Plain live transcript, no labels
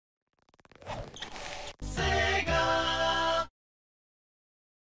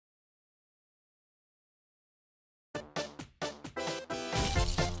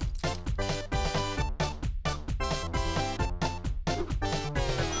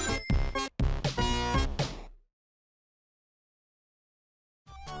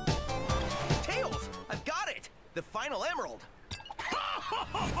the final emerald.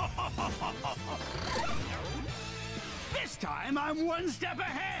 This time, I'm one step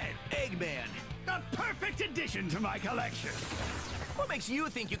ahead! Eggman, A perfect addition to my collection! what makes you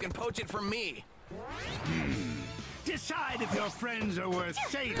think you can poach it from me? Decide if your friends are worth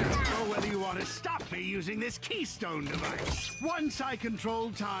saving, or whether you want to stop me using this keystone device. Once I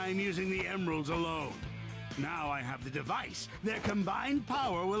controlled time using the emeralds alone. Now I have the device. Their combined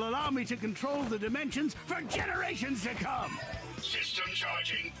power will allow me to control the dimensions for generations to come. System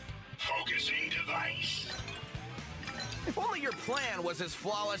charging. Focusing device. If only your plan was as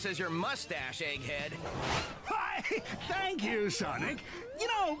flawless as your mustache, Egghead. Why, thank you, Sonic. You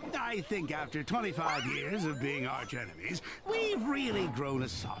know, I think after 25 years of being arch enemies, we've really grown a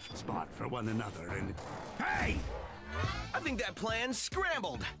soft spot for one another, and... Hey! I think that plan's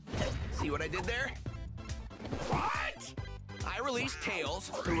scrambled. See what I did there? What? I released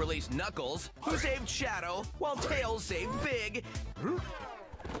Tails, who released Knuckles, who saved Shadow, while Tails saved Big.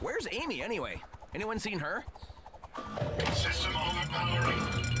 Where's Amy, anyway? Anyone seen her? System overpowering.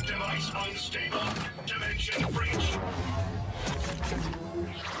 Device unstable. Dimension breach.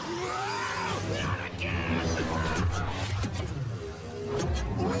 Not again!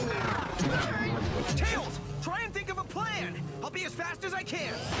 Tails, try and think of a plan. I'll be as fast as I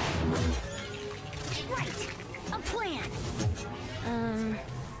can. Right, a plan.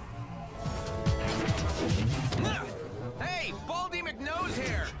 Hey, Baldy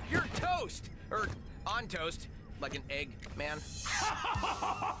McNosehair, you're toast. Or on toast, like an egg man.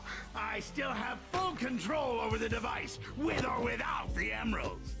 I still have full control over the device, with or without the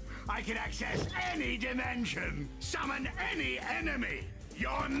emeralds. I can access any dimension, summon any enemy.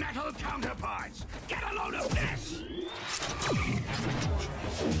 Your metal counterparts, get a load of this!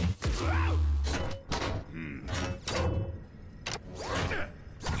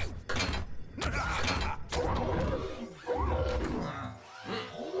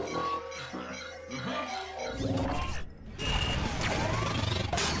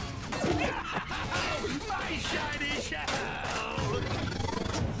 My shiny shell!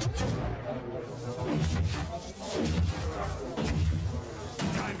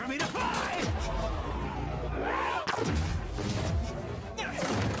 Time for me to fly!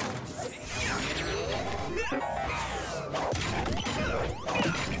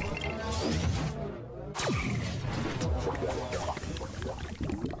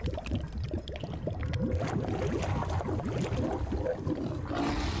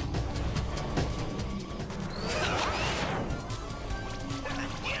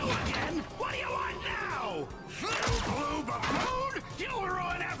 You again? What do you want now? Blue buffoon? You'll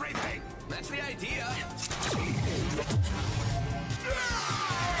ruin everything! That's the idea.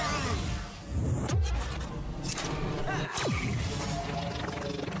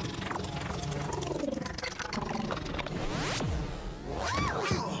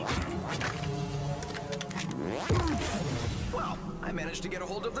 Well, I managed to get a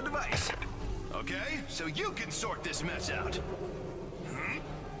hold of the device. Okay, so you can sort this mess out.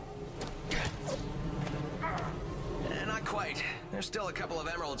 Not quite. There's still a couple of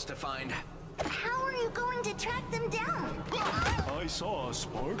emeralds to find. How are you going to track them down? I saw a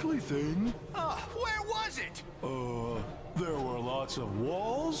sparkly thing. Oh, where was it? There were lots of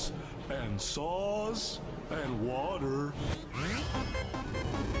walls, and saws, and water.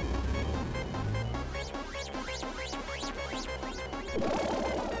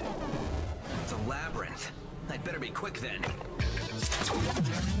 It's a labyrinth. I'd better be quick then.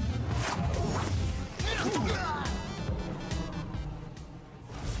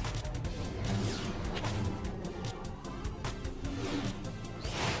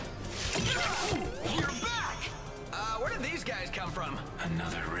 You're back! Where did these guys come from?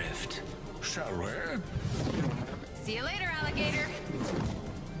 Another rift. Shall we? See you later, alligator.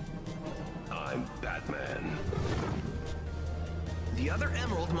 I'm Batman. The other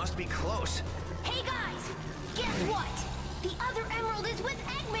emerald must be close. Hey guys, guess what? The other emerald is with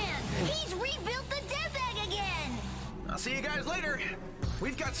Eggman. He's rebuilt the Death Egg again. I'll see you guys later.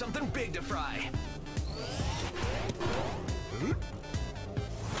 We've got something big to fry.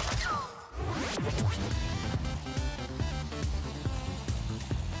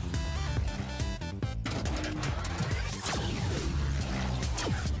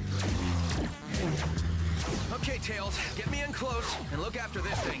 Okay, Tails, get me in close and look after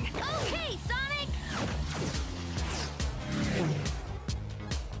this thing. Okay, Sonic.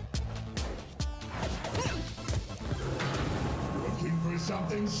 Looking for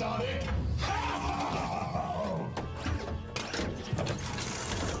something, Sonic?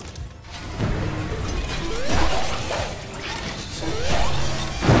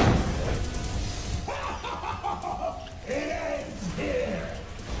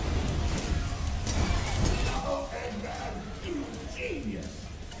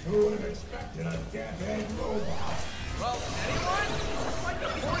 Who would have expected a Death Egg robot? Well, anyone? It's like the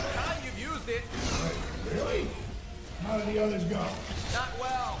 4th time you've used it. Wait, really? How did the others go? Not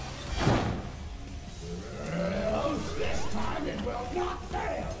well. Well, this time it will not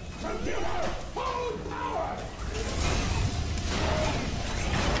fail! Computer, full power!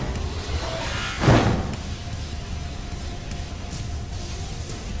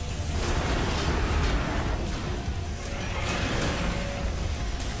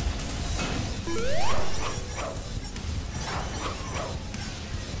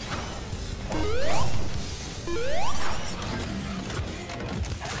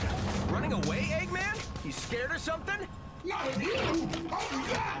 Running away, Eggman? You scared or something? Not of you! Of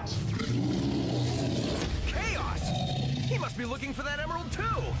that! Chaos! He must be looking for that emerald too!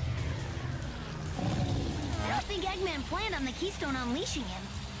 I don't think Eggman planned on the Keystone unleashing him.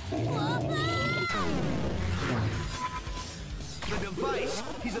 The device,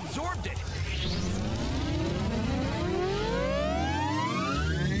 he's absorbed it.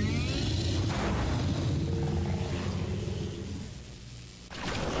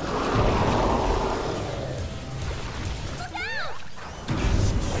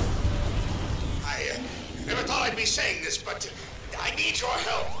 I never thought I'd be saying this, but I need your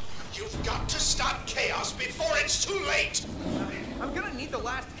help. You've got to stop Chaos before it's too late. I'm gonna need the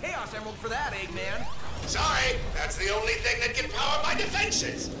last Chaos Emerald for that, Eggman. Sorry, that's the only thing that can power my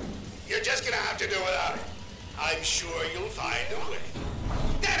defenses. You're just gonna have to do without it. I'm sure you'll find a way.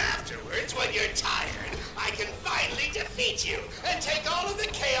 Then afterwards, when you're tired, I can finally defeat you and take all of the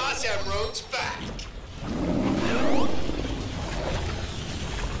Chaos Emeralds back.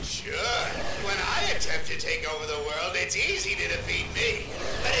 Sure, when I attempt to take over the world, it's easy to defeat me.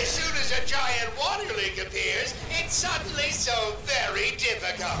 But as soon as a giant water leak appears, it's suddenly so very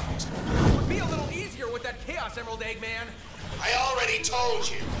difficult. It would be a little easier with that Chaos Emerald, Eggman. I already told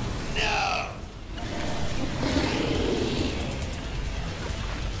you. No.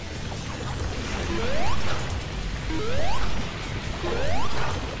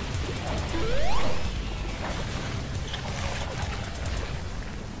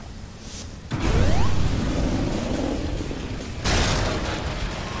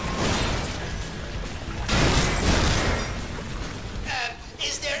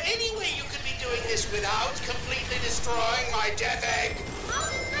 Is there any way you could be doing this without completely destroying my Death Egg? I'll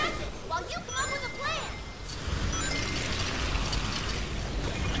distract him while you come up with a plan.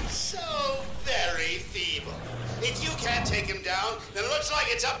 So very feeble. If you can't take him down, then it looks like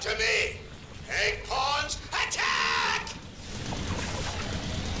it's up to me. Egg pawns, attack!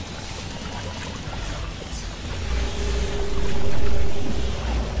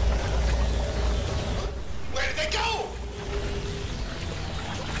 Where did they go?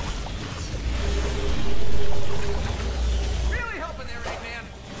 Really helping there, Eggman.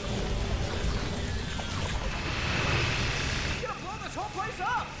 You're gonna blow this whole place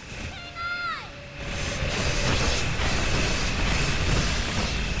up.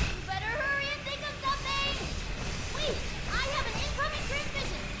 You better hurry and think of something! Wait, I have an incoming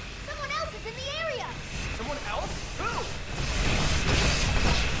transmission! Someone else is in the area! Someone else? Who?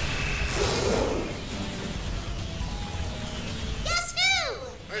 Guess who?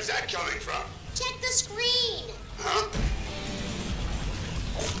 Where's that coming from? Check the screen! Huh?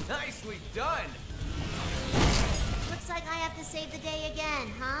 Nicely done. Looks like I have to save the day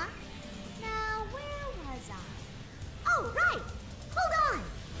again, huh? Now, where was I? Oh, right! Hold on!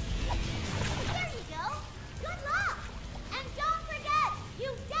 There you go! Good luck! And don't forget, you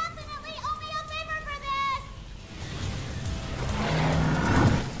definitely owe me a favor for this!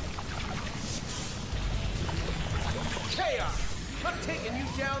 Chaos! I'm taking you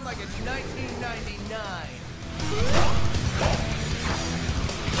down like it's 1999.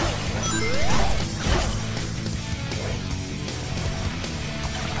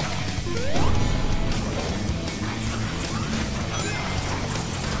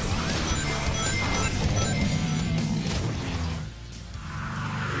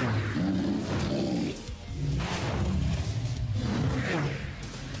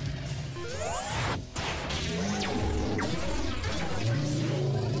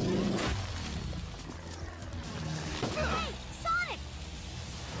 Hey, Sonic!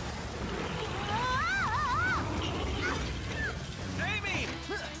 Amy!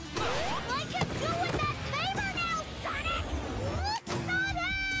 I can do with that favor now, Sonic!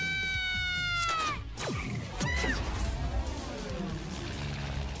 Sonic!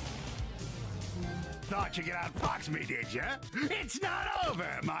 Thought you could outfox me, did ya? It's not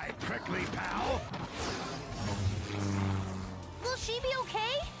over, my prickly pal. Will she be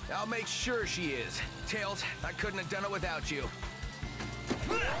okay? I'll make sure she is. Tails, I couldn't have done it without you.